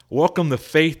Welcome to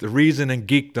Faith, Reason, and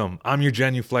Geekdom. I'm your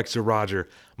genuflexer, Roger.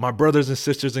 My brothers and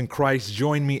sisters in Christ,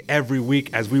 join me every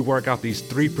week as we work out these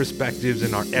three perspectives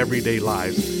in our everyday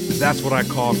lives. That's what I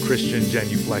call Christian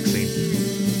genuflexing.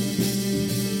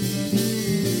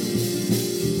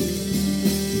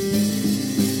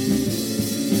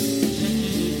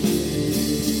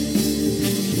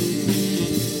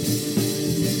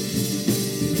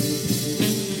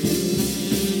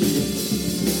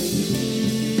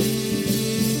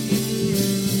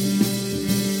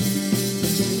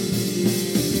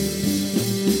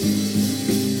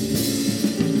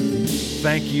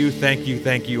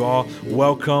 Thank you all.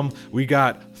 Welcome. We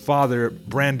got Father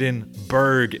Brandon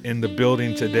Berg in the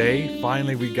building today.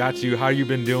 Finally, we got you. How you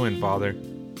been doing, Father?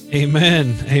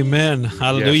 Amen.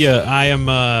 Hallelujah.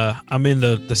 Yes. I'm in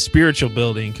the spiritual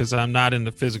building because I'm not in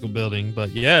the physical building.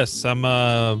 But yes, I'm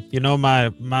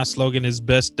my slogan is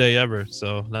best day ever.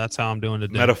 So that's how I'm doing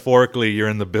today. Metaphorically, you're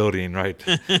in the building, right?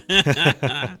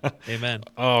 Amen.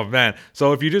 Oh man.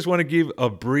 So if you just want to give a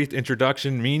brief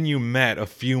introduction, me and you met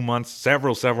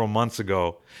several months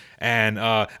ago. And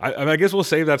I guess we'll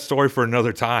save that story for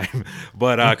another time.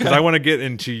 But because I want to get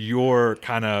into your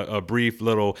kind of a brief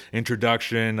little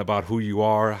introduction about who you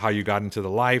are, how you got into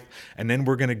the life. And then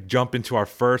we're going to jump into our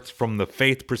first from the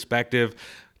faith perspective,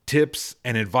 tips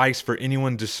and advice for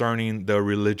anyone discerning the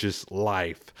religious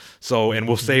life. So, and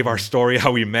we'll save our story,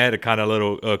 how we met, a kind of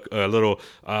little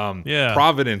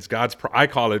providence, I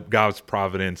call it God's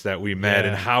providence that we met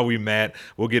and how we met.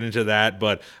 We'll get into that.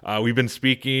 But we've been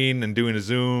speaking and doing a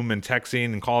Zoom and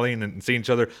texting and calling and seeing each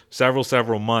other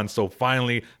several months. So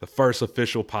finally, the first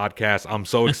official podcast. I'm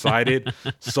so excited,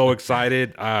 so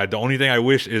excited. The only thing I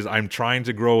wish is I'm trying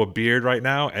to grow a beard right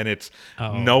now, and it's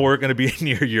nowhere going to be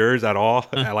near yours at all.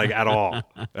 At all.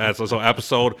 So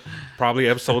episode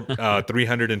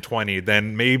 320,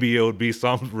 then maybe it would be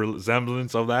some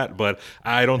resemblance of that, but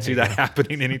I don't see that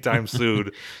happening anytime soon.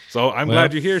 So I'm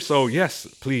glad you're here. So yes,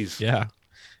 please. Yeah.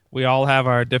 We all have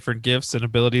our different gifts and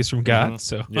abilities from God.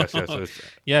 So yes.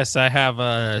 Yes, I have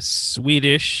a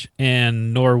Swedish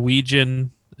and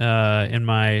Norwegian in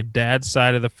my dad's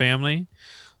side of the family.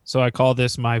 So I call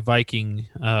this my Viking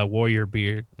warrior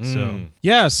beard.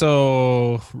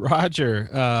 So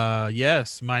Roger,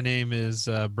 yes, my name is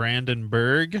Brandon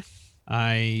Berg.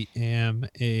 I am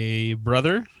a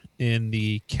brother in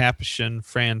the Capuchin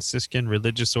Franciscan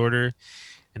religious order,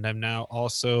 and I'm now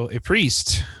also a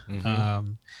priest. I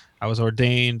was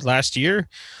ordained last year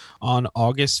on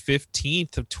August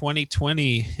 15th of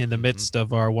 2020 in the midst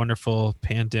of our wonderful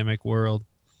pandemic world.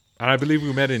 And I believe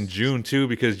we met in June too,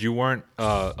 because you weren't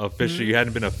officially, you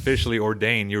hadn't been officially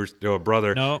ordained. You were still a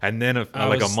brother, and then a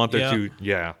month or two,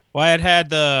 yeah. Well, I had had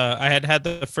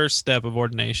the first step of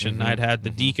ordination. I'd had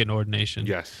the deacon ordination.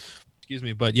 Yes. Excuse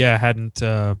me, but yeah, I hadn't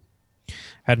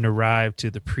arrived to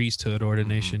the priesthood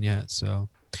ordination yet. So,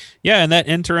 yeah, and that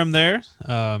interim there.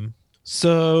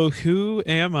 So who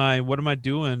am I? What am I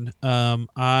doing?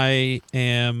 I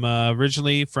am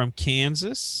originally from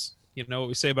Kansas. You know what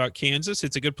we say about Kansas?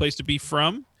 It's a good place to be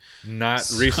from. Not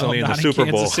recently in the Super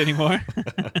Bowl. Kansas anymore.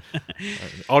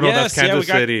 Oh, no, that's Kansas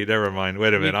City. Never mind.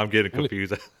 Wait a minute. I'm getting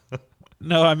confused.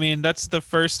 No, I mean, that's the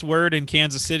first word in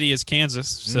Kansas City is Kansas.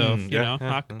 So,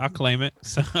 I'll claim it.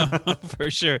 So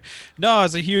for sure. No, I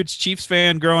was a huge Chiefs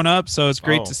fan growing up. So it's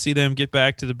great to see them get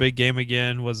back to the big game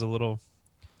again. Was a little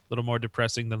more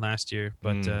depressing than last year.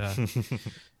 But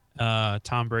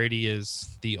Tom Brady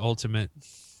is the ultimate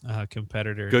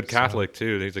competitor. Good Catholic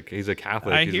too. He's a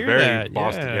Catholic. I hear that.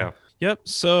 Boston. Yeah. Yep.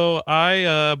 So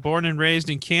I born and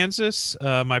raised in Kansas.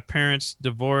 My parents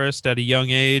divorced at a young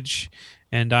age,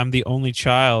 and I'm the only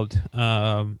child.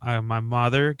 My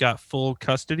mother got full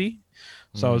custody,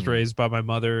 so I was raised by my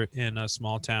mother in a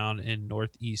small town in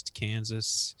northeast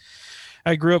Kansas.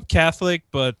 I grew up Catholic,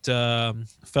 but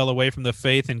fell away from the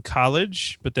faith in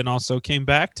college, but then also came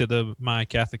back to my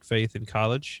Catholic faith in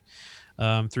college.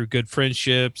 Through good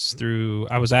friendships,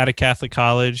 I was at a Catholic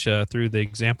college, through the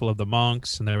example of the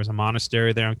monks, and there was a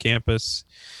monastery there on campus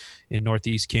in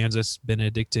Northeast Kansas,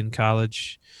 Benedictine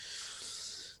College.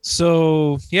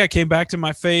 So, yeah, I came back to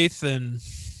my faith, and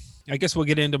I guess we'll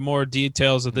get into more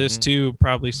details of this too,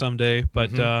 probably someday. But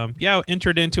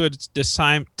entered into this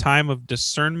time of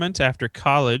discernment after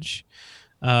college,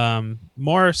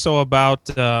 more so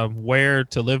about where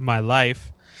to live my life.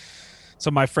 So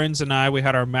my friends and I, we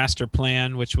had our master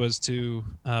plan, which was to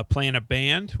play in a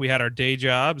band. We had our day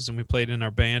jobs, and we played in our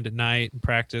band at night and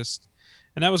practiced.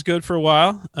 And that was good for a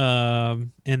while.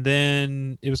 And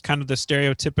then it was kind of the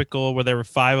stereotypical where there were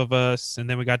 5 of us, and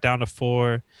then we got down to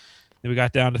 4. Then we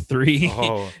got down to 3.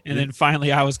 And then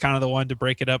finally I was kind of the one to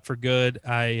break it up for good.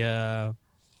 I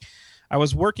I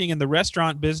was working in the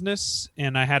restaurant business,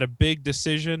 and I had a big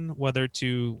decision whether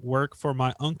to work for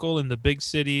my uncle in the big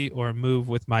city or move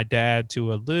with my dad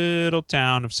to a little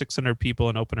town of 600 people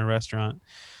and open a restaurant.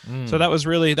 So Mm. that was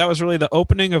really the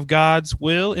opening of God's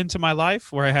will into my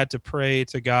life, where I had to pray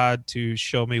to God to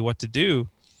show me what to do.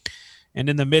 And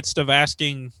in the midst of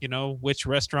asking, which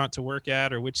restaurant to work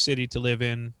at or which city to live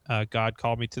in, God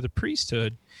called me to the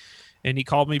priesthood, and He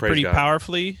called me Praise pretty God.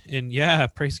 powerfully. And yeah,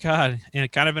 praise God,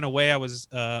 and kind of in a way I was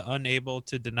unable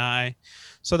to deny.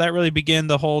 So that really began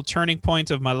the whole turning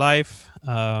point of my life.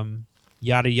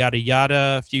 Yada yada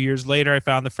yada. A few years later, I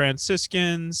found the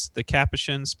Franciscans, the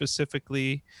Capuchins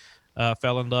specifically.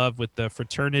 Fell in love with the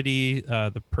fraternity,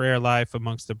 the prayer life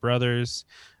amongst the brothers,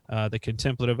 the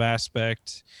contemplative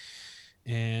aspect.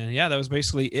 And yeah, that was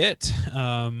basically it.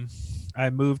 I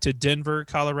moved to Denver,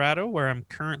 Colorado, where I'm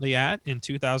currently at in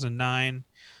 2009.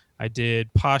 I did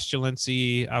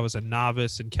postulancy. I was a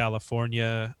novice in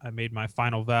California. I made my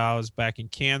final vows back in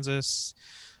Kansas.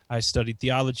 I studied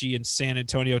theology in San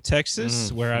Antonio,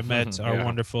 Texas, where I met our Yeah.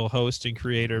 wonderful host and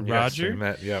creator, Yes, we Roger.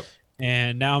 met. Yep.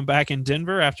 And now I'm back in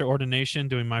Denver after ordination,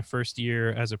 doing my first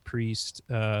year as a priest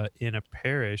in a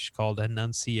parish called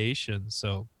Annunciation.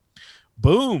 So,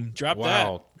 boom, drop that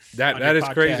Wow. That on your that is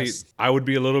crazy. podcast. I would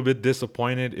be a little bit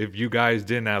disappointed if you guys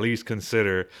didn't at least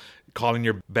consider calling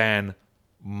your band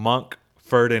Monk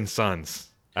Ferd and Sons.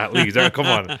 At least. Come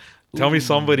on. Tell me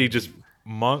somebody just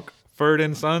Monk Ferd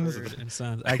and Sons Bird and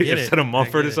Sons. I get it. instead of I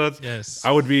Mumford get and Sons. it. Yes. I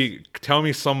would be. Tell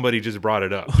me somebody just brought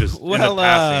it up, just in Well, a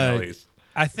passing at least.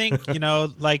 I think,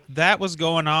 like that was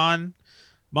going on.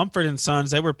 Mumford and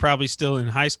Sons, they were probably still in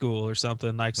high school or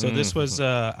something. Like, so this was,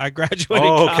 I graduated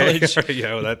Oh, okay. college.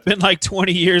 Yeah, well, It's been like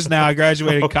 20 years now. I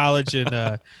graduated Okay. college in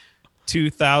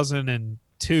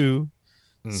 2002.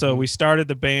 So we started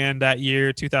the band that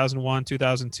year, 2001,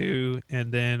 2002.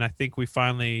 And then I think we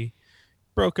finally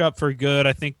broke up for good.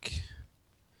 I think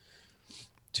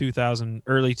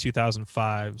early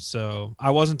 2005. So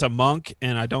I wasn't a monk,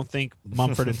 and I don't think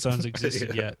Mumford and Sons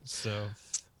existed Yeah. yet. So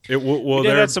Well, we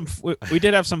did there. have we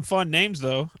did have some fun names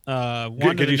though. One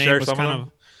Could of the you names share was some of kind them?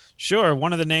 of sure.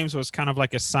 One of the names was kind of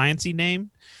like a sciencey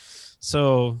name.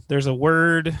 So there's a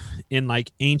word in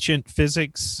like ancient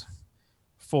physics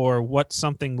for what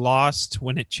something lost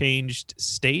when it changed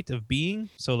state of being.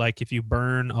 So like if you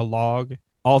burn a log,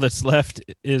 all that's left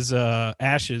is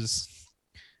ashes.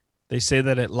 They say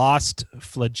that it lost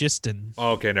phlogiston.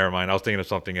 Oh, okay, never mind. I was thinking of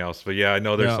something else, but yeah, I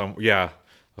know there's Yeah. some. Yeah,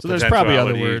 a So there's probably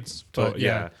other potentiality words, but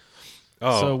yeah.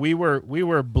 So Oh, we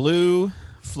were blue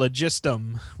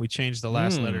phlogistum. We changed the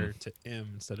last mm, letter to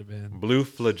M instead of N. blue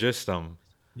phlogistum.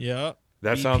 Yeah.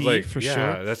 That sounds BP like for yeah.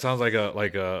 short. That sounds like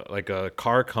a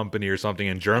car company or something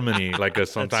in Germany, like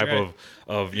some That's type right.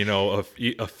 of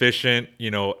efficient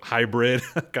hybrid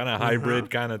kind of Uh-huh. hybrid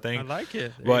kind of I thing. like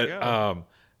it. There you But go.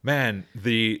 man, And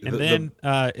the then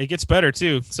it gets better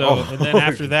too. So and then oh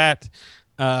after that,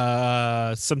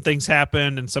 some things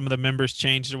happened and some of the members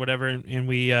changed or whatever, and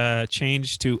we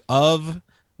changed to of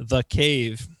the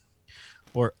cave,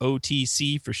 or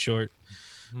OTC for short,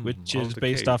 which of is the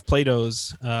based cave. off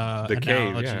Plato's The cave, yeah.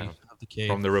 analogy of the cave.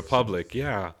 From the So, Republic,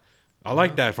 yeah. I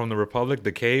like yeah. that from the Republic,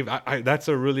 the cave. That's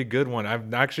a really good one.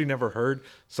 I've actually never heard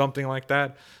something like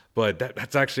that, but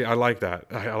that's actually I like that.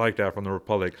 I like that from the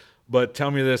Republic. But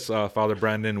tell me this, Father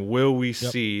Brandon, will we Yep.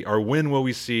 see or when will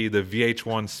we see the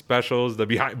VH1 specials, the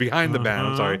behind the band? I'm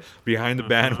Uh-huh. sorry, behind the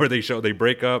band Uh-huh. where they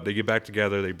break up, they get back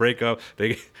together, they break up.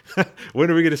 They when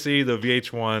are we going to see the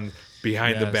VH1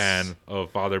 behind the Yes. band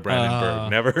of Father Brandon Berg? Uh,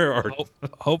 Never or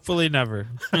hopefully never.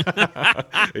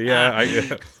 yeah,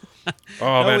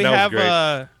 oh No, man, that was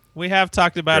great. we have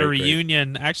talked about a Great, great.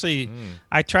 reunion. Actually, Mm.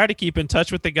 I try to keep in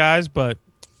touch with the guys, but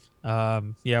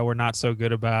yeah, we're not so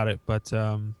good about it. But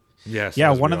Yes, yeah,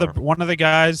 as we are. one of the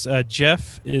guys,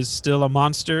 Jeff, is still a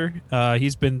monster.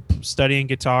 He's been studying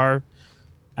guitar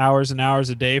hours and hours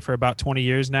a day for about 20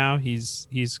 years now. He's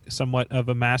somewhat of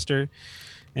a master.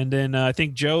 And then I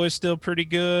think Joe is still pretty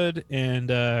good, and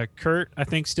Kurt I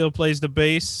think still plays the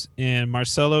bass, and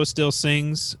Marcelo still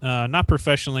sings, not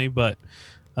professionally but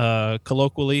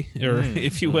colloquially, or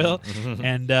if you will.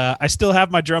 And I still have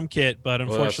my drum kit, but Well,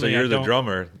 so unfortunately you're the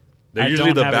drummer. They're I usually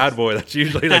don't the have bad it. boy. That's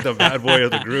usually like the bad boy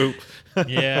of the group.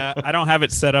 Yeah, I don't have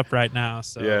it set up right now.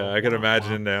 So Yeah, I could womp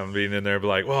imagine womp. them being in there, be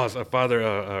like, "Well, so Father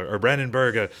or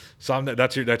Brandenburg,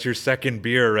 that's your second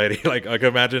beer already." Like I can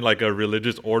imagine like a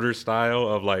religious order style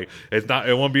of like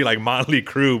it won't be like Motley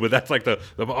Crue, but that's like the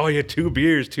oh yeah, two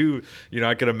beers, two.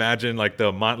 I could imagine like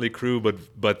the Motley Crue,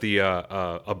 but the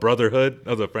a brotherhood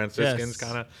of the Franciscans Yes.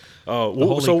 kind of. The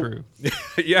Holy Crew.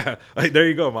 Yeah, there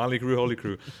you go, Motley Crue, Holy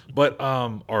Crew, but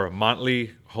or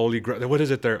Motley Holy Grail. What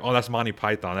is it there? Oh, that's Monty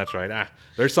Python. That's right.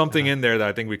 There's something in there that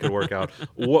I think we could work out.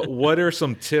 What are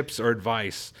some tips or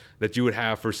advice that you would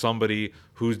have for somebody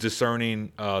who's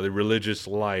discerning the religious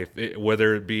life,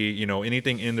 whether it be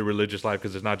anything in the religious life,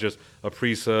 because it's not just a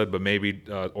priesthood, but maybe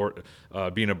or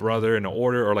being a brother in an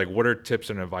order, or like what are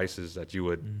tips and advices that you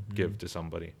would give to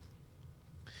somebody?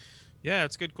 Yeah,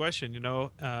 it's a good question.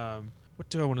 What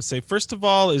do I want to say? First of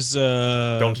all, is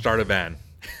Don't start a band.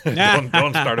 don't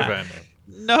start a band.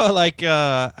 No, like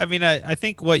I mean, I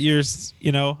think what you're,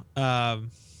 I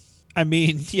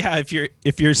mean, yeah,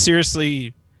 if you're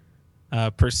seriously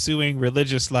pursuing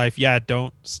religious life, yeah,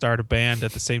 don't start a band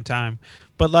at the same time.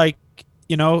 But like,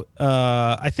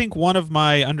 I think one of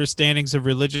my understandings of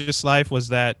religious life was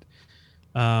that,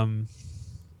 um,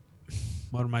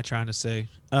 what am I trying to say?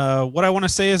 What I want to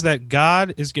say is that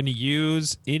God is going to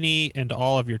use any and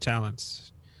all of your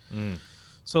talents. Mm.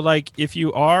 So, like, if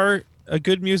you are a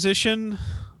good musician,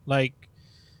 like,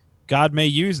 God may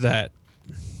use that.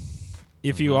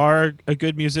 If you are a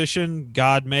good musician,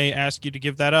 God may ask you to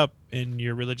give that up, and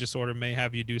your religious order may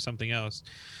have you do something else.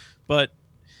 But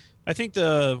I think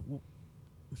one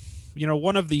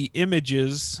of the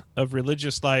images of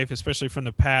religious life, especially from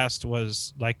the past,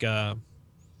 was like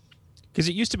because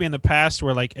it used to be in the past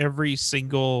where like every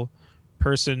single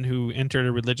person who entered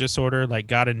a religious order like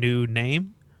got a new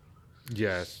name.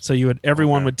 Yes. So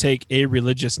everyone would take a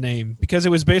religious name, because it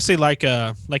was basically like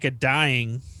a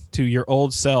dying to your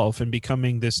old self and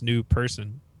becoming this new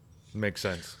person. Makes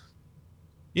sense.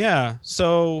 Yeah.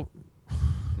 So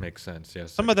makes sense.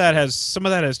 Yes. Some of that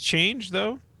has changed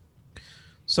though.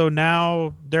 So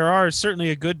now there are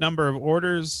certainly a good number of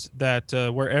orders that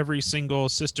where every single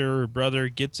sister or brother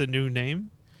gets a new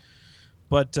name,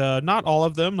 but not all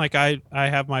of them. Like I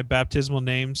have my baptismal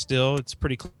name still. It's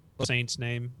pretty close to Saint's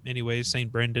name, anyways.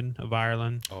 Saint Brendan of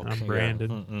Ireland. Okay, I'm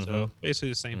Brandon, yeah. so basically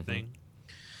the same thing.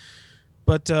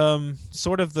 But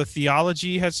sort of the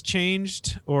theology has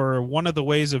changed, or one of the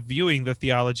ways of viewing the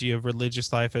theology of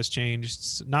religious life has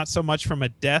changed. Not so much from a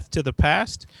death to the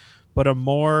past, but a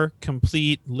more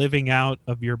complete living out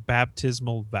of your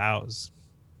baptismal vows.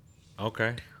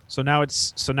 Okay. So now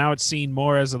it's seen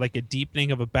more as like a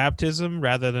deepening of a baptism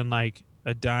rather than like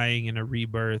a dying and a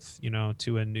rebirth,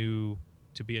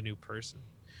 to be a new person.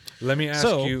 Let me ask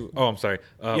you. Oh, I'm sorry.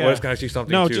 Yeah. Well, I was going to ask you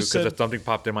something too, because something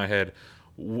popped in my head.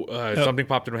 Something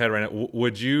popped in my head right now.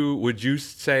 Would you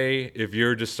say, if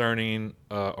you're discerning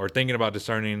or thinking about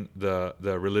discerning the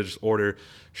religious order,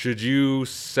 should you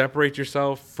separate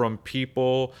yourself from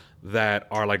people that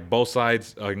are like both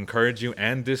sides encourage you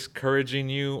and discouraging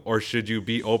you, or should you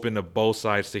be open to both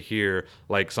sides to hear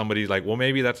like somebody's like, well,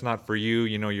 maybe that's not for you,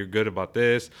 you're good about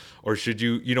this, or should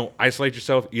you isolate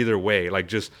yourself either way, like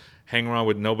just hang around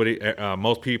with nobody,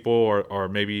 most people, or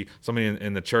maybe somebody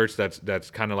in the church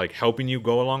that's kind of like helping you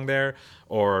go along there,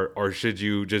 or should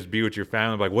you just be with your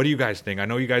family? Like, what do you guys think? I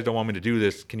know you guys don't want me to do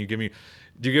this. Can you give me?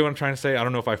 Do you get what I'm trying to say? I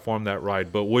don't know if I formed that right,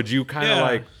 but would you kind of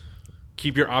like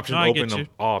keep your options open to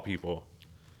all people?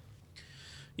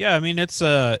 Yeah, I mean it's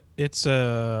when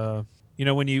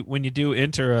you do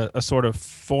enter a sort of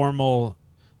formal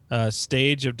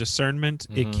stage of discernment,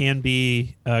 it can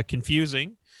be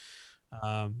confusing.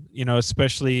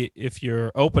 Especially if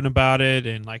you're open about it,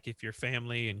 and like if your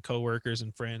family and coworkers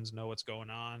and friends know what's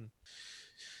going on.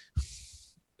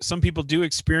 Some people do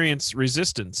experience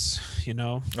resistance,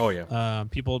 Oh yeah.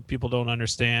 People don't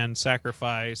understand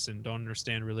sacrifice and don't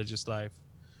understand religious life.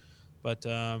 But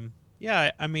yeah,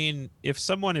 I mean, if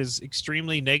someone is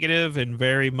extremely negative and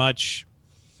very much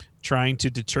trying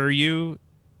to deter you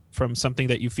from something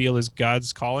that you feel is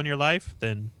God's call in your life,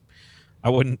 then I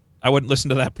wouldn't listen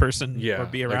to that person or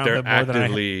be around them more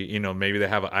actively, maybe they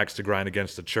have an axe to grind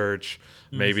against the church.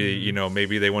 Maybe,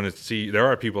 maybe they want to see, there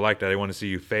are people like that. They want to see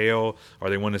you fail, or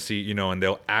they want to see, and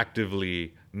they'll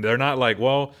actively, they're not like,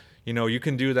 well, you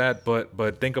can do that,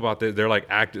 but think about this. They're like,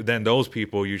 then those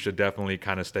people, you should definitely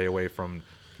kind of stay away from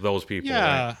those people.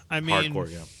 Yeah. Right? I mean, hardcore,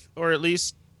 yeah. Or at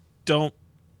least don't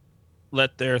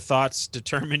let their thoughts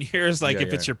determine yours. Like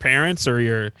if it's your parents or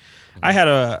your,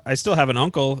 I still have an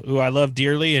uncle who I love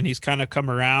dearly, and he's kind of come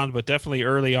around, but definitely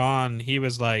early on he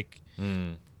was like,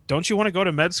 don't you want to go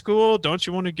to med school? Don't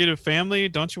you want to get a family?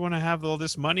 Don't you want to have all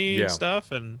this money and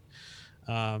stuff? And,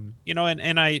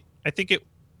 and I think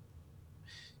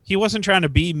he wasn't trying to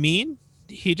be mean.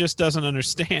 He just doesn't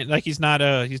understand. Like he's not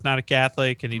a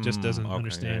Catholic, and he just doesn't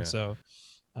understand. So,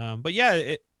 but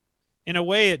yeah, in a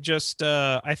way, it just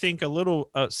I think a little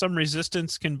some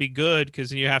resistance can be good,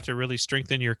 because you have to really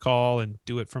strengthen your call and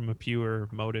do it from a pure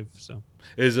motive. So,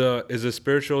 is a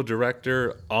spiritual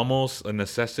director almost a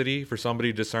necessity for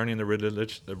somebody discerning the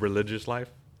religious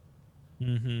life?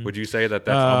 Hmm. Would you say that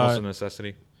that's almost Uh, a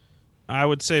necessity? I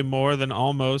would say more than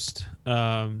almost.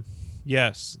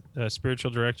 Yes, a spiritual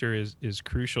director is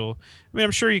crucial. I mean,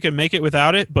 I'm sure you can make it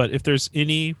without it, but if there's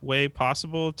any way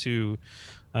possible to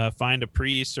find a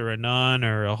priest or a nun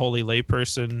or a holy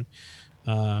layperson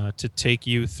to take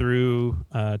you through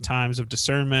times of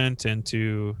discernment and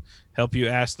to help you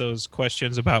ask those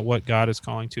questions about what God is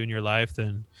calling to in your life,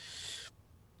 then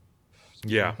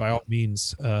Yeah. by all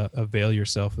means, avail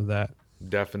yourself of that.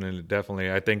 Definitely,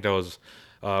 definitely. I think those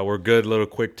were good little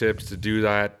quick tips to do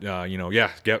that. Yeah,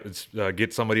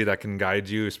 get somebody that can guide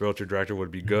you. A spiritual director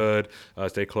would be Mhm. good.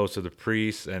 Stay close to the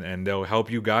priests, and they'll help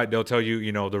you guide. They'll tell you,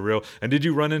 the real. And did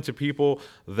you run into people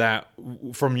that,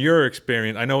 from your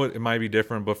experience, I know it might be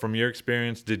different, but from your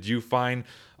experience, did you find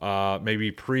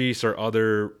maybe priests or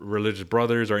other religious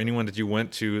brothers or anyone that you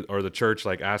went to or the church,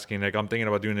 like asking, like, I'm thinking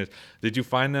about doing this. Did you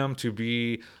find them to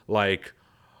be like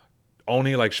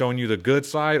only like showing you the good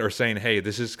side, or saying, hey,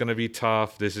 this is going to be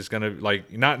tough, this is going to,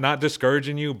 like, not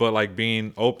discouraging you, but like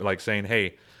being open, like saying,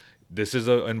 hey, this is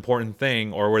an important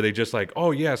thing? Or were they just like,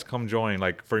 oh yes, come join?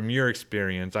 Like, from your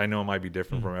experience, I know it might be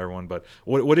different Mm. from everyone, but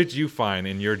what did you find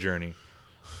in your journey?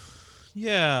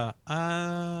 Yeah.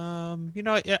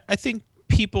 I think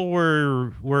people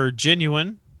were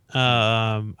genuine.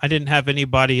 Mm. I didn't have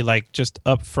anybody like just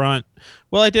up front.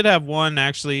 Well, I did have one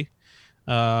actually,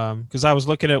 because I was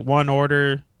looking at one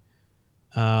order,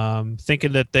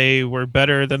 thinking that they were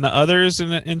better than the others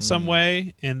in some Mm.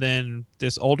 way, and then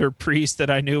this older priest that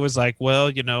I knew was like,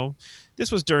 well,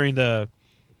 this was during the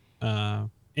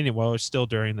anyway, well, it was still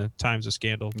during the times of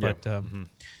scandal, Yeah. but Hmm.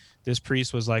 this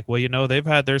priest was like, well, they've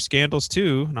had their scandals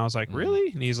too. And I was like, Hmm.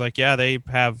 really? And he's like, yeah, they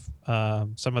have,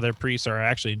 some of their priests are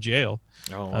actually in jail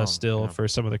Oh wow. still Yeah. for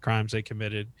some of the crimes they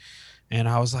committed. And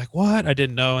I was like, what? I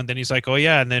didn't know. And then he's like, oh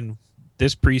yeah. And then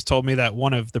this priest told me that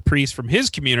one of the priests from his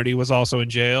community was also in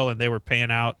jail, and they were paying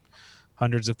out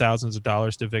hundreds of thousands of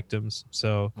dollars to victims.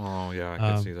 So Oh yeah, I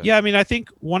could see that. yeah, I mean, I think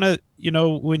one of,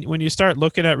 when you start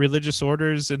looking at religious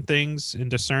orders and things and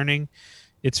discerning,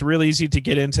 it's real easy to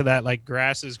get into that, like,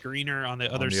 grass is greener on the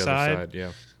On other the other side. side,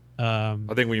 yeah. I Um,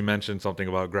 think we mentioned something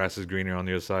about grass is greener on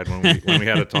the other side when we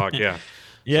had a talk. Yeah. So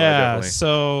I yeah, definitely.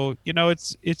 so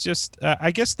it's just,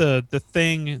 I guess the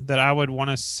thing that I would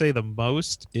want to say the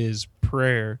most is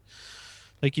prayer.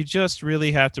 Like, you just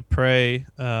really have to pray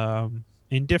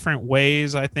in different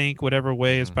ways. I think whatever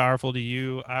way is Hmm. powerful to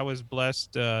you. I was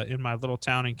blessed in my little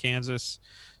town in Kansas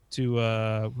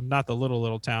to not the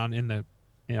little town in the.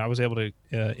 I was able to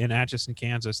in Atchison,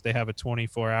 Kansas. They have a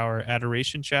 24-hour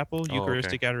adoration chapel, Oh, okay.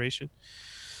 Eucharistic adoration.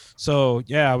 So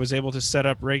yeah, I was able to set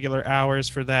up regular hours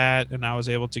for that, and I was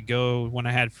able to go when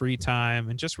I had free time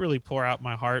and just really pour out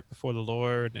my heart before the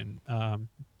Lord, and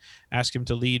ask Him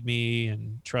to lead me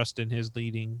and trust in His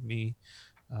leading me.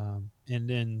 And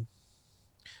then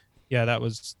yeah,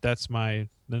 that's my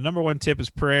the number one tip is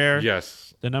prayer.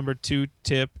 Yes. The number two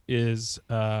tip is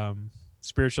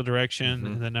spiritual direction, Hmm.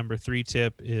 and the number three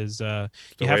tip is you have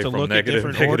Away to from look at negative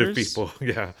different negative orders. people.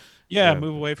 Yeah. Yeah, Yeah.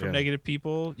 move away from Yeah. negative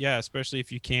people. Yeah, especially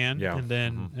if you can. Yeah. And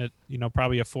Hmm. then,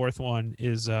 probably a fourth one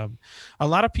is a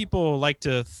lot of people like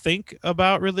to think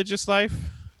about religious life,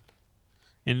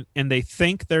 and they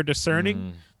think they're discerning,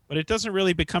 Mm. but it doesn't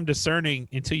really become discerning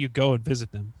until you go and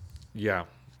visit them. Yeah.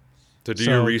 To do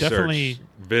your So research, definitely,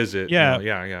 visit. yeah,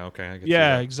 Yeah. Yeah. Okay, I could see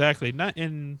yeah, that. exactly. Not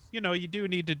and you do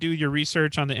need to do your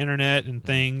research on the internet and Hmm.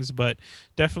 things, but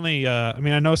definitely, I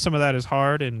mean, I know some of that is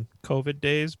hard in COVID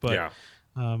days, but Yeah.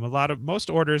 most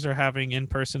orders are having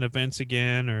in-person events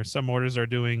again, or some orders are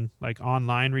doing like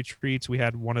online retreats. We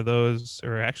had one of those,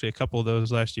 or actually a couple of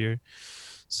those last year.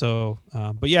 So,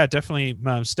 but yeah, definitely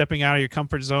stepping out of your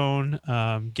comfort zone,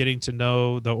 getting to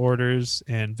know the orders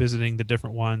and visiting the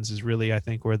different ones is really, I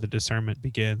think, where the discernment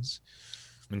begins.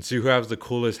 And see who has the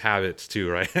coolest habits too,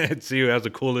 right? See who has the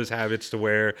coolest habits to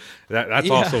wear. That's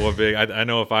Yeah. also a big. I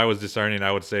know if I was discerning,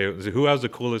 I would say who has the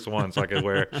coolest ones, so I could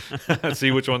wear,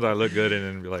 see which ones I look good in,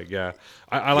 and be like, yeah,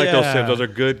 I like those tips. Yeah. Those are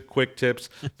good, quick tips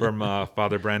from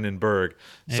Father Brandon Berg.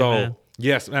 So Amen.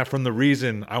 yes, Matt, from the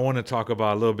reason I want to talk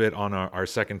about a little bit on our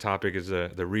second topic is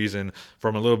the reason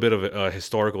from a little bit of a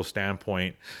historical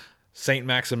standpoint. Saint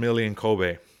Maximilian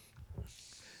Kolbe,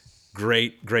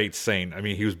 great saint. I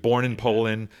mean, he was born in Amen.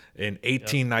 Poland in Yep.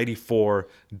 1894,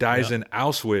 dies Yep. in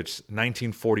Auschwitz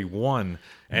 1941,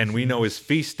 and we know Hmm. his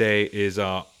feast day is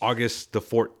August the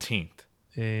 14th.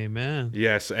 Amen.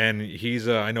 Yes, and he's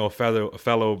I know a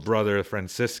fellow brother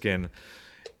Franciscan.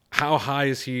 How high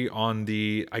is he on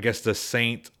the, I guess, the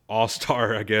saint all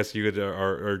star? I guess you could,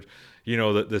 or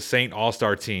the Saint All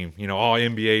Star team, all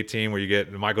NBA team where you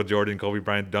get Michael Jordan, Kobe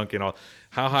Bryant, Duncan. All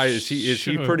how high is he? Is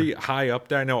he Sure. pretty high up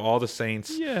there? I know all the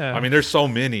Saints. I Yeah. mean, there's so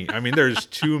many. I mean, there's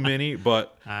too many.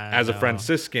 But I as a know.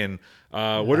 Franciscan,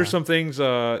 what are some things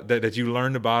that you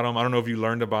learned about him? I don't know if you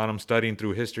learned about him studying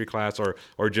through history class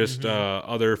or just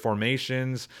other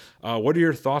formations. What are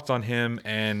your thoughts on him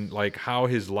and like how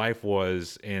his life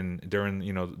was during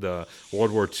the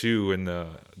World War II and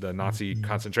the Nazi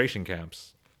concentration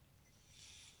camps?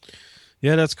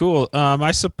 Yeah, that's cool.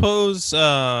 I suppose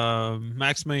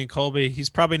Maximilian Kolbe, he's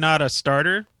probably not a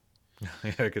starter,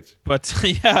 Yeah, it's, but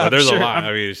yeah, but I'm there's a sure. lot.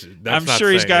 I mean, that's I'm not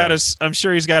sure he's saying got yeah. I'm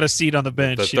sure he's got a seat on the The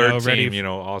bench, third ready team,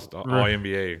 all r-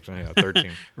 NBA, so, yeah, third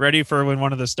team. ready for when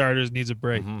one of the starters needs a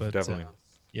break. But Definitely.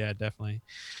 yeah, definitely.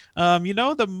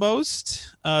 The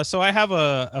most. So I have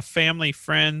a family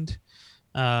friend,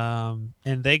 and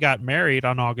they got married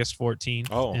on August 14th,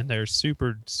 Oh, and they're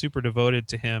super super devoted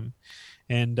to him,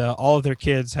 and all of their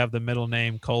kids have the middle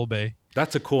name Kolbe.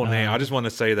 that's a cool name. I Um, just want to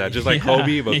say that, just like yeah,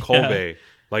 Kobe, but yeah, Kobe.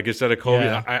 Like instead of Kobe,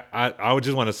 yeah, I would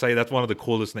just want to say that's one of the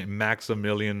coolest names,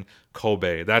 Maximilian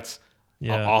Kobe. That's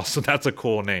yeah. awesome. That's a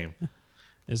cool name,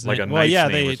 His like name. a Well, knight's yeah.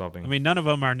 name or I something. mean, none of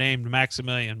them are named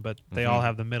Maximilian, but they all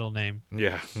have the middle name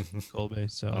Yeah, Kolbe.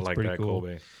 So I it's like pretty that cool.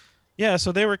 Kobe. Yeah,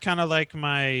 so they were kind of like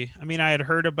I mean, I had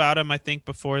heard about him I think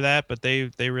before that, but they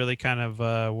really kind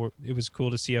of it was cool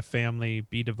to see a family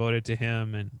be devoted to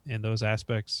him and those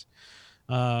aspects.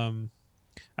 Um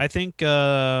I think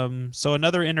so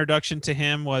another introduction to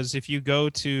him was if you go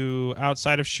to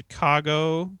outside of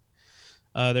Chicago,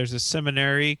 there's a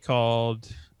seminary called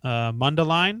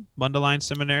Mundelein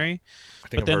Seminary. I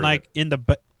think But I've then, heard of it.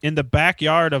 like in the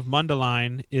backyard of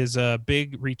Mundelein is a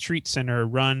big retreat center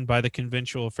run by the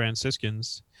Conventual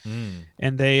Franciscans, Mm.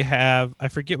 and they have I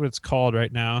forget what it's called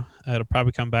right now. It'll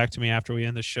probably come back to me after we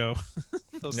end the show.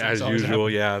 Those things As always usual,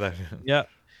 happen. yeah. That, Yeah.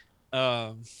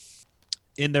 Um,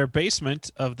 in their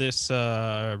basement of this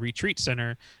retreat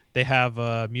center, they have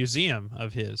a museum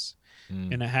of his,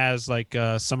 mm. and it has like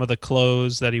some of the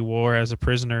clothes that he wore as a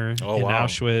prisoner Oh in wow.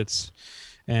 Auschwitz,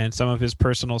 and some of his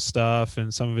personal stuff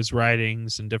and some of his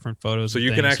writings and different photos So and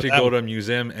you can things. So actually that go to a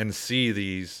museum and see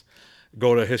these,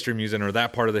 go to a history museum or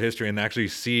that part of the history and actually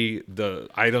see the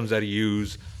items that he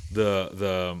used,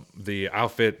 the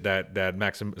outfit that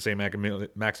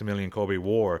Maximilian Kolbe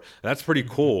wore. That's pretty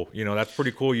cool. That's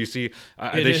pretty cool. You see, it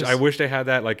I is. wish they had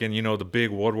that like in the big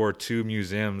World War II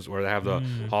museums where they have the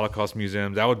Mm, Holocaust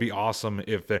museums. That would be awesome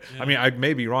if they. I yeah, mean, I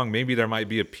may be wrong. Maybe there might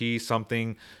be a piece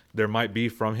something there might be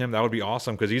from him. That would be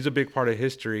awesome because he's a big part of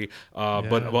history. yeah,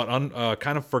 But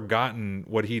kind of forgotten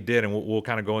what he did, and we'll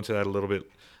kind of go into that a little bit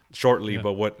shortly. yeah,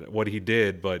 But what he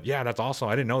did. But yeah, that's awesome.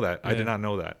 I didn't know that. I did yeah, not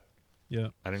know that. yeah.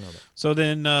 I didn't know that. So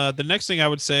then the next thing I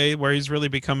would say where he's really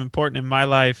become important in my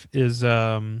life is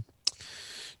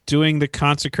doing the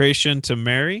consecration to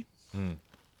Mary, Mm.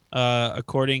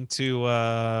 according to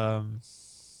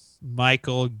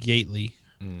Michael Gately.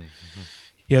 Mm.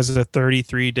 He has a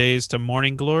 33 days to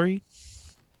morning glory,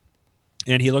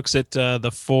 and he looks at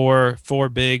the four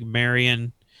big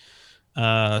Marian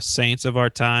saints of our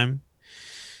time.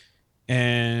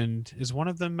 And is one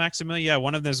of them Maximilian? Yeah,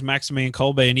 one of them is Maximilian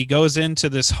Kolbe, and he goes into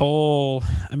this whole.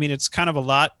 I mean, it's kind of a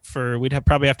lot for.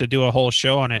 Probably have to do a whole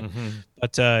show on it, Mm-hmm.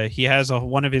 but he has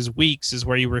one of his weeks is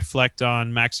where you reflect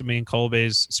on Maximilian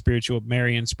Kolbe's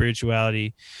Marian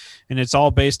spirituality, and it's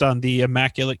all based on the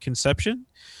Immaculate Conception.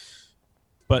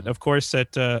 But of course,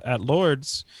 at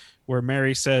Lourdes, where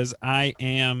Mary says, "I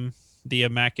am the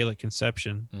Immaculate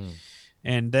Conception." Mm.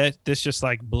 And this just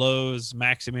like blows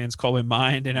Maximilian's Kolbe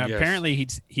mind, and Yes. apparently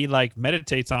he like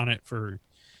meditates on it for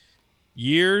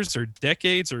years or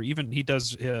decades, or even he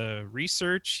does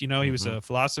research. He was Mm-hmm. a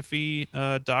philosophy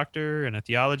doctor and a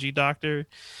theology doctor,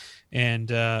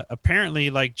 and apparently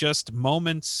like just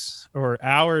moments or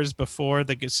hours before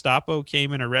the Gestapo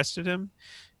came and arrested him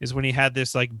is when he had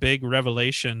this like big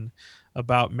revelation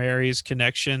about Mary's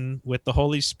connection with the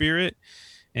Holy Spirit,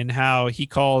 and how he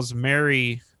calls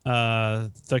Mary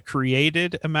the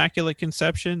created Immaculate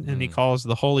Conception, and he Mm. calls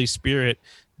the Holy Spirit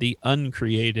the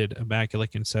uncreated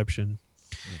Immaculate Conception.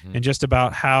 Mm-hmm. And just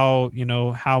about how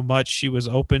much she was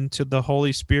open to the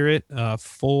Holy Spirit,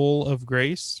 full of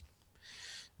grace.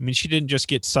 I mean, she didn't just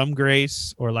get some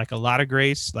grace or like a lot of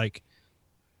grace, like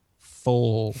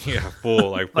full, Yeah,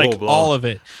 full like full like blown. all of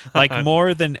it, like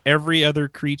more than every other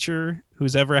creature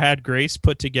who's ever had grace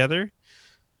put together.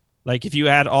 Like if you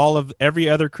add all of every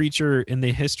other creature in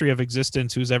the history of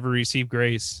existence who's ever received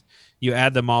grace, you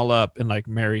add them all up, and like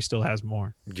Mary still has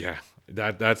more. Yeah,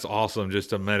 That's awesome. Just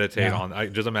to meditate Yeah,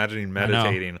 on, just imagining I know.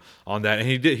 meditating on that. And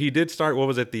he did start. What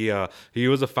was it? He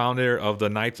was a founder of the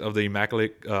Knights of the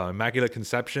Immaculate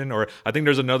Conception, or I think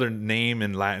there's another name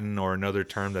in Latin or another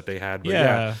term that they had. But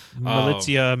yeah, Yeah, um,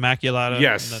 Militia Immaculata, the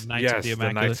yes, Knights of the yes, the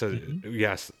Immaculate. Knights of,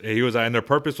 yes, he was, and their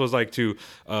purpose was like to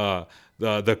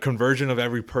the conversion of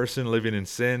every person living in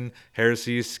sin,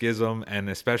 heresy, schism, and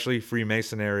especially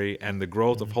Freemasonry, and the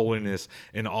growth of Mhm. holiness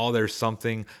in all. There's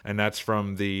something, and that's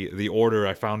from the order.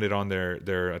 I found it on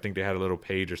their. I think they had a little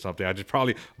page or something. I just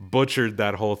probably butchered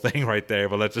that whole thing right there,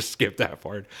 but let's just skip that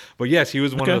part. But yes, he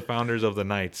was one of Okay. the founders of the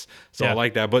Knights, so I Yeah.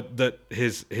 like that. But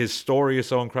his story is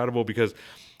so incredible because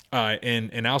in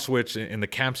Auschwitz, in the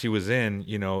camps he was in,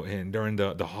 and during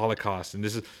the Holocaust, and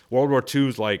this is World War II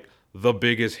is like the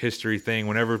biggest history thing.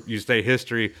 Whenever you say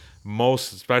history,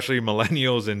 most, especially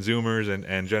millennials and Zoomers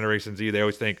and Generation Z, they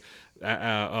always think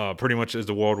pretty much is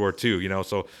the World War II,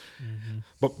 So, Hmm.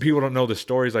 but people don't know the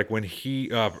stories. Like when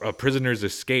prisoners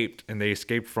escaped and they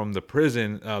escaped from the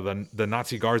prison, the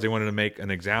Nazi guards, they wanted to make an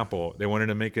example. They wanted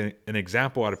to make an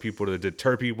example out of people to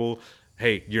deter people.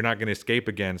 Hey, you're not going to escape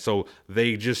again. So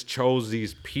they just chose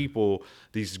these people,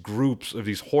 these groups of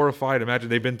these horrified. Imagine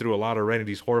they've been through a lot already.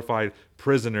 These horrified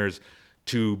prisoners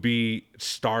to be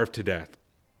starved to death.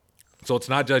 So it's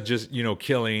not just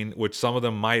killing, which some of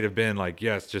them might have been like,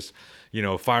 yes, just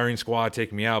firing squad,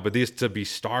 take me out, but these to be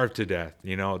starved to death,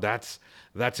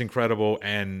 that's incredible.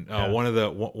 And Yeah. one of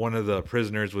the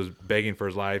prisoners was begging for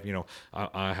his life.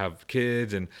 I have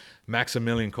kids, and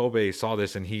Maximilian Kolbe saw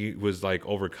this, and he was like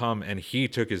overcome, and he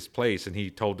took his place, and he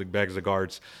told the begs the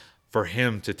guards for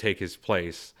him to take his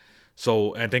place.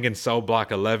 So I think in cell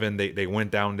block 11, they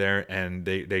went down there and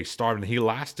they starved. And he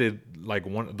lasted like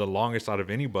the longest out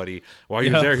of anybody. While he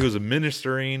was Yeah. there, he was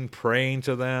ministering, praying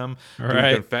to them,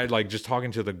 doing Right. like just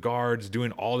talking to the guards,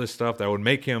 doing all this stuff that would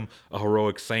make him a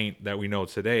heroic saint that we know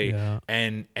today. Yeah.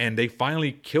 And they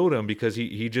finally killed him because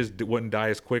he just wouldn't die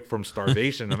as quick from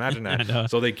starvation. Imagine I that. know.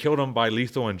 So they killed him by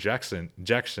lethal injection.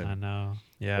 I know.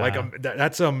 Like Yeah.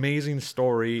 that's an amazing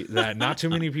story that not too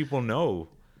many people know.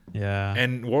 Yeah.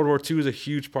 And World War II is a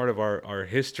huge part of our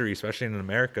history, especially in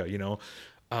America,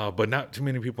 but not too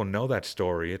many people know that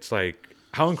story. It's like,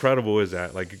 how incredible is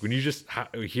that? Like when you just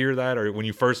hear that, or when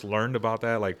you first learned about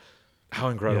that, like how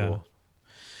Yeah. incredible.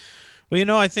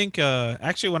 Well, I think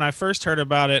actually when I first heard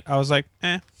about it, I was like,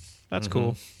 that's Hmm.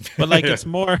 cool. But like Yeah. it's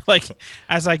more like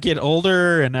as I get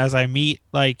older and as I meet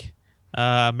like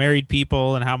married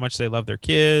people and how much they love their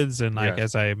kids, and like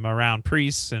Yes. as I'm around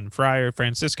priests and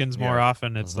Franciscans more Yes.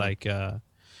 often, it's Hmm. like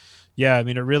yeah, I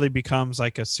mean it really becomes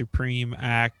like a supreme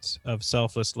act of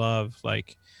selfless love,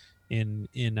 like in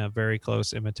a very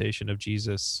close imitation of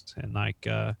Jesus. And like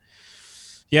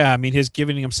yeah, I mean his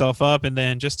giving himself up, and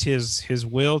then just his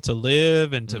will to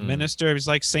live and to Mm. minister. He's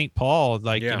like Saint Paul,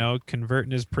 like Yeah.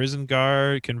 converting his prison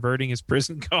guards,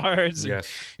 and Yes.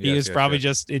 he Yes. was Yes. probably Yes.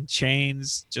 just in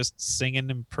chains, just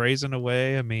singing and praising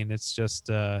away. I mean, it's just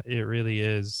it really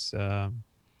is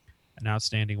an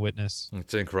outstanding witness.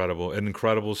 It's incredible, an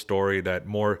incredible story that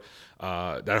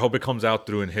that I hope it comes out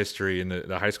through in history in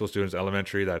the high school students,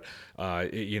 elementary, that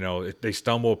if they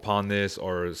stumble upon this,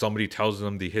 or somebody tells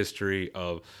them the history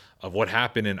of what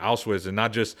happened in Auschwitz, and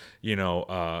not just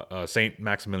Saint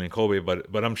Maximilian Kolbe,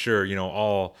 but I'm sure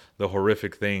all the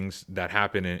horrific things that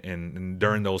happened in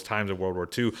during those times of World War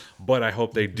II. But I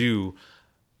hope they Mhm. do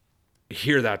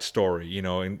hear that story,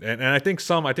 and I think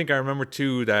I remember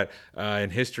too that in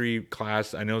history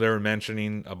class, I know they were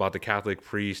mentioning about the Catholic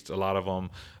priests, a lot of them,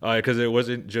 because it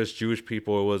wasn't just Jewish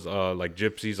people, it was like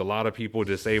gypsies, a lot of people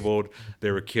disabled,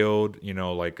 they were killed,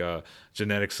 like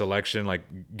genetic selection, like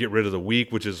get rid of the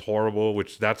weak, which is horrible,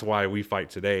 which that's why we fight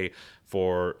today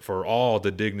for all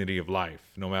the dignity of life,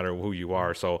 no matter who you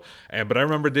are. So, but I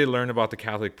remember did learn about the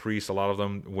Catholic priests. A lot of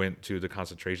them went to the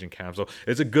concentration camp. So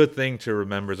it's a good thing to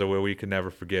remember, so where we can never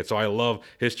forget. So I love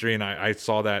history, and I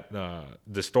saw that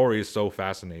the story is so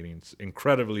fascinating. It's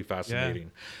incredibly Yeah,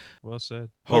 fascinating. well said.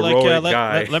 Well, like Heroic let,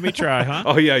 guy. let let me try, huh?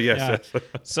 Oh yeah, yes, Yeah. yes.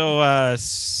 So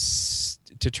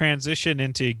to transition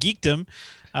into geekdom,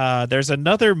 there's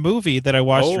another movie that I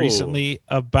watched Oh, recently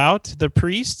about the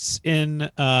priests in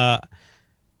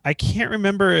I can't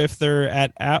remember if they're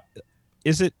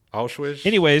is it Auschwitz.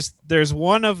 anyways, there's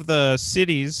one of the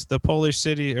cities, the Polish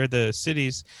city or the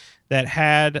cities that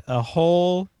had a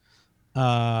whole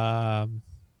um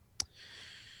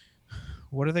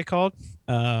what are they called?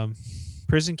 Um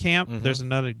prison camp. Hmm. There's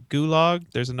another gulag.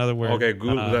 There's another word.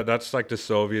 Okay, that's like the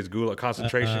Soviets. Gulag,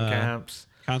 concentration Uh camps,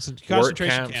 work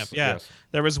concentration camp. camps. Yeah. Yes.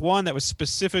 There was one that was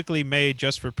specifically made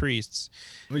just for priests.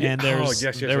 Yeah. And Oh yes,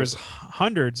 yes, there yes. was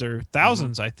hundreds or Hmm.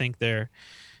 thousands I think there.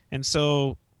 And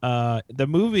so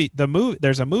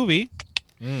There's a movie.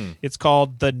 Mm. It's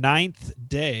called The Ninth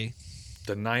Day.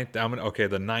 The ninth. Okay.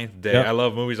 The ninth day. Yep. I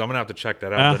love movies. I'm gonna have to check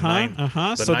that out. The ninth.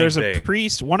 The So there's ninth a day.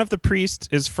 priest. One of the priests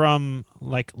is from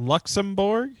like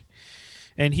Luxembourg,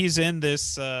 and he's in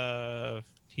this prison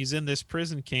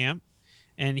camp,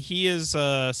 and he is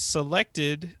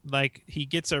selected. Like he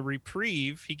gets a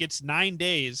reprieve. He gets 9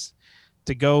 days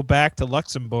to go back to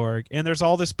Luxembourg, and there's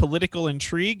all this political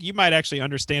intrigue. You might actually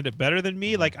understand it better than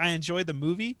me. Like I enjoyed the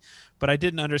movie, but I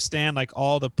didn't understand like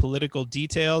all the political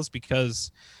details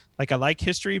because like I like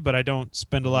history, but I don't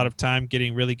spend a lot of time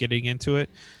getting into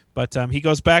it. But he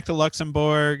goes back to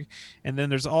Luxembourg, and then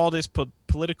there's all this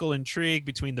political intrigue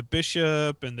between the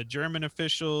bishop and the German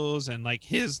officials, and like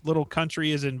his little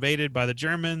country is invaded by the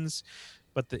Germans,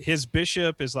 but his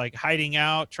bishop is like hiding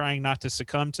out, trying not to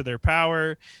succumb to their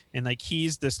power, and like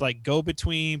he's this like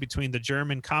between the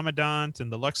German commandant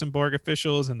and the Luxembourg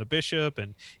officials and the bishop.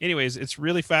 And anyways, it's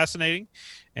really fascinating,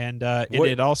 and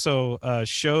it also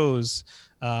shows.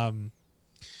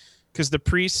 Because the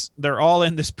priests, they're all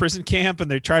in this prison camp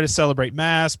and they try to celebrate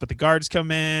mass, but the guards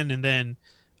come in, and then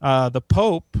the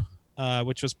Pope,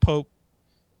 which was Pope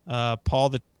Paul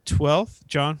the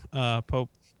 12th, Pope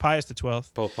Pius the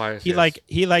 12th. Pope Pius. He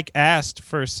asked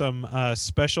for some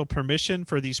special permission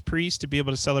for these priests to be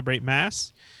able to celebrate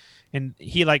mass, and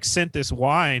he like sent this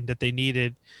wine that they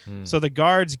needed. So the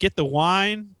guards get the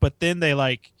wine, but then they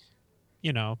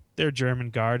they're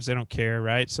German guards. They don't care,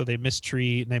 right? So they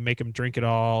mistreat and they make them drink it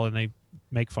all, and they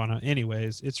make fun of.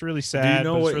 Anyways, it's really sad. Do you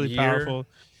know but what it's really year powerful.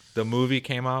 the movie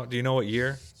came out? Do you know what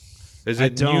year? Is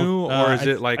it new or is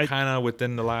it kind of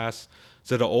within the last?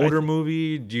 Is it an older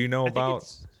movie? Do you know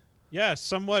about? Yeah,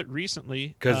 somewhat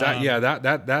recently. Because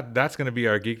that's gonna be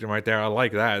our geekdom right there. I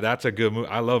like that. That's a good movie.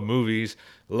 I love movies.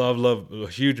 Love,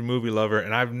 huge movie lover,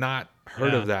 and I've not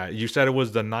heard of that. You said it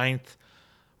was the ninth.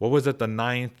 What was it? The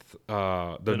ninth.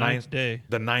 The ninth day.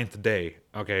 The ninth day.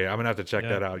 Okay, I'm gonna have to check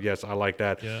that out. Yes, I like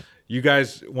that. Yeah. You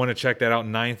guys want to check that out?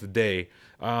 Ninth day.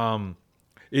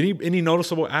 Any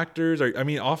noticeable actors? I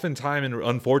mean, oftentimes,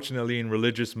 unfortunately, in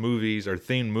religious movies or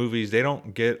themed movies, they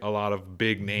don't get a lot of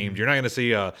big names. You're not going to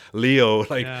see Leo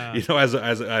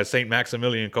as Saint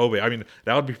Maximilian Kolbe. I mean,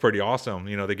 that would be pretty awesome.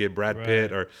 They get Brad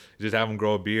Pitt or just have him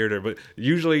grow a beard. But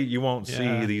usually, you won't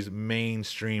see these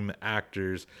mainstream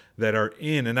actors that are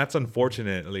in, and that's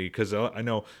unfortunately because I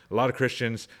know a lot of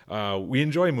Christians we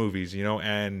enjoy movies,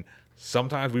 and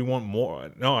sometimes we want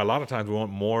more. No, a lot of times we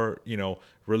want more.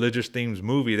 Religious themes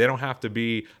movie. They don't have to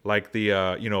be like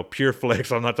the pure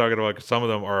flicks. I'm not talking about, 'cause some of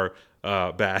them are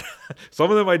bad. Some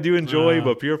of them I do enjoy,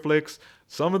 but pure flicks,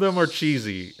 some of them are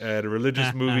cheesy.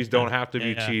 Religious movies don't have to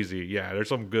be cheesy. Yeah, there's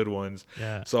some good ones.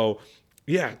 Yeah. So,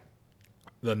 yeah,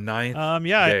 the ninth.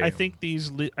 I think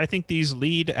these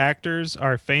lead actors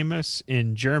are famous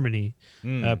in Germany.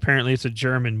 Apparently, it's a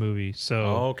German movie.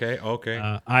 So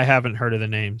okay. I haven't heard of the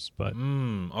names, but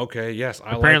okay. Yes,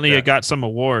 apparently like that. it got some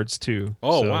awards too.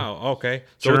 Oh wow. Okay.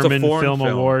 So German it's a foreign Film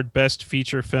Award, Best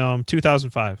Feature Film,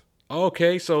 2005.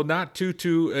 Okay, so not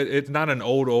too. It's not an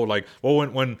old like. Well,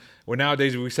 when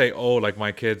nowadays we say old, like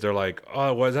my kids are like,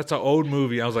 oh, well, that's an old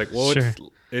movie. I was like, well, sure.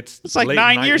 It's like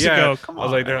 9 years ago. Come on. I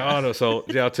was like, they're auto. So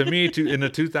yeah, to me, in the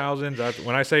 2000s,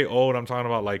 when I say old, I'm talking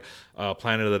about like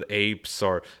Planet of the Apes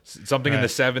or something in the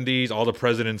 70s. All the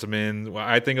President's Men.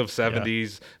 I think of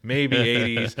 70s, maybe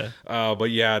 80s.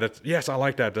 But yeah, yes, I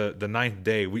like that. The ninth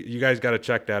day. You guys got to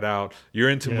check that out. You're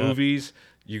into movies.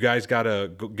 You guys got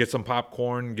to get some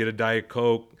popcorn, get a Diet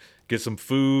Coke, get some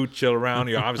food, chill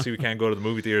around. Obviously we can't go to the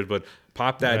movie theaters, but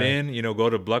pop that in, go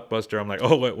to Blockbuster. I'm like,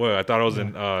 oh wait, I thought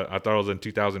I was in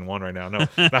 2001 right now. No,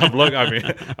 not Block. I mean,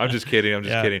 I'm just kidding.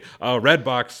 Kidding.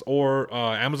 Redbox or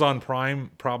Amazon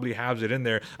Prime probably has it in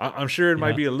there. I'm sure it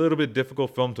might be a little bit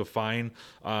difficult film to find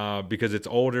because it's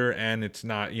older and it's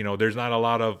not, there's not a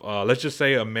lot of let's just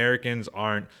say Americans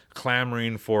aren't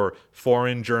clamoring for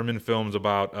foreign German films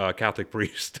about Catholic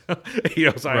priests.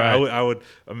 So I would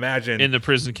imagine in the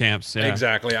prison camps. Yeah.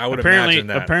 Exactly. I would imagine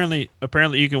that.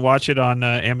 Apparently you can watch it on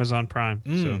Amazon Prime.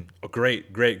 So. Great.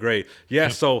 Yeah.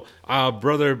 Yep. So,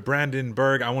 Brother Brandon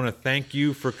Berg, I want to thank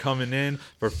you for coming in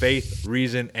for Faith,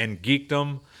 Reason, and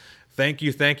Geekdom. Thank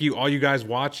you, all you guys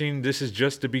watching. This is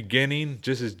just the beginning.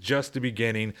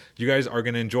 You guys are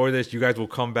going to enjoy this. You guys will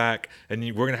come back, and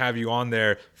we're going to have you on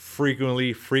there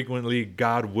frequently,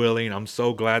 God willing. I'm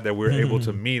so glad that we're able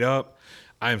to meet up.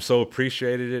 I am so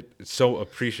appreciate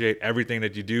everything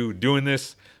that you do. Doing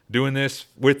this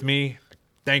with me.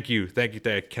 Thank you.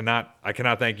 I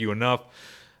cannot thank you enough.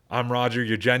 I'm Roger,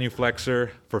 your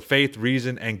genuflexer for Faith,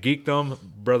 Reason, and Geekdom.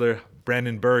 Brother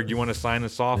Brandon Berg, you want to sign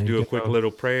us off? Do a quick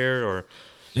little prayer or?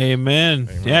 Amen.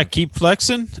 Amen. Yeah, keep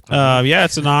flexing. Yeah,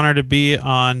 it's an honor to be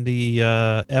on the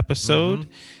episode.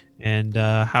 And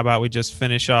how about we just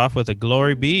finish off with a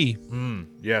glory be?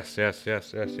 Yes.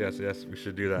 We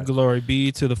should do that. Glory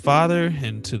be to the Father,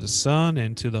 and to the Son,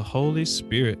 and to the Holy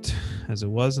Spirit, as it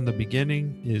was in the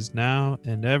beginning, is now,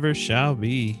 and ever shall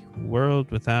be, world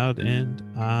without end.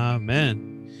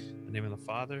 Amen. In the name of the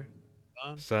Father,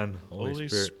 Son, Holy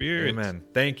Spirit. Amen.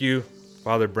 Thank you,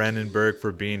 Father Brandon Berg,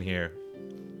 for being here.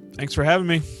 Thanks for having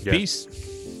me. Yes. Peace.